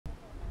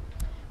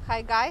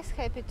Hi guys,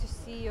 happy to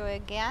see you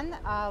again.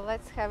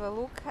 Let's have a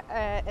look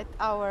at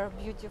our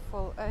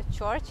beautiful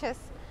churches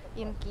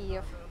in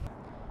Kyiv.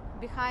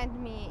 Behind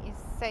me is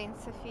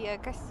Saint Sophia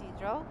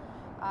Cathedral.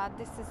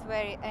 This is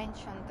very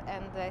ancient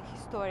and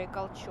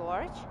historical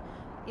church.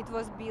 It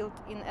was built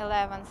in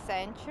 11th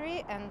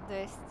century and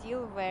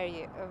still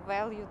very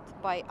valued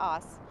by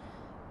us.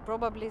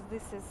 Probably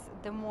this is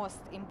the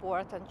most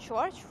important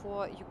church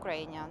for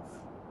Ukrainians.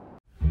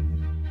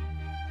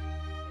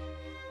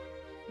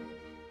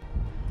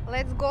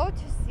 Let's go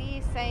to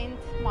see Saint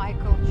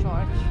Michael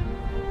Church.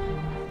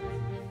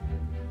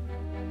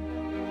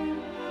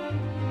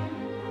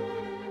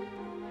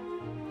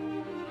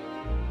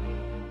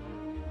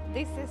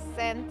 This is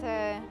Saint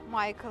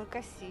Michael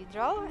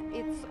Cathedral.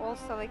 It's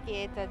also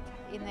located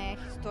in a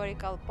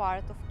historical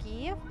part of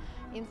Kyiv,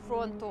 in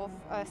front of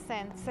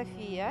Saint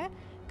Sophia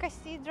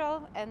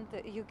Cathedral, and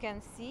you can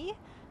see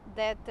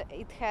that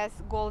it has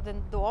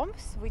golden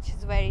domes, which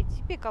is very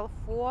typical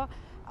for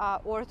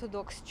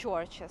Orthodox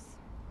churches.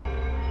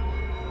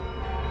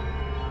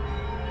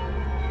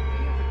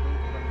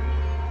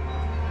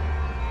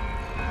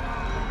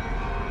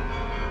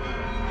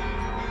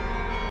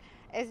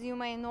 As you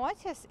may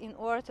notice, in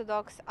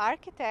Orthodox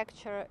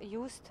architecture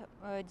used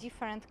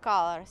different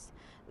colors.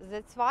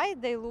 That's why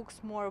they look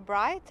more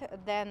bright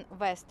than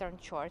Western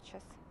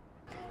churches.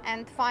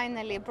 And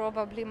finally,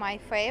 probably my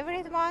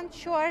favorite one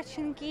church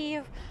in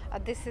Kyiv.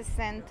 This is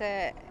St.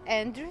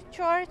 Andrew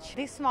Church.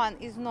 This one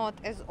is not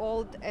as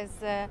old as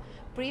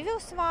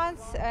previous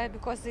ones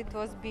because it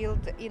was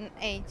built in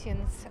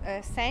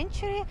 18th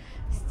century.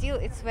 Still,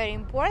 it's very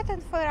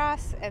important for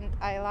us, and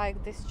I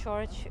like this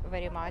church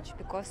very much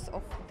because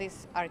of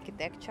this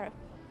architecture.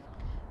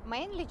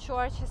 Mainly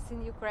churches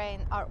in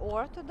Ukraine are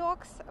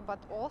Orthodox, but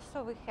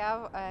also we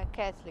have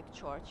Catholic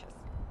churches.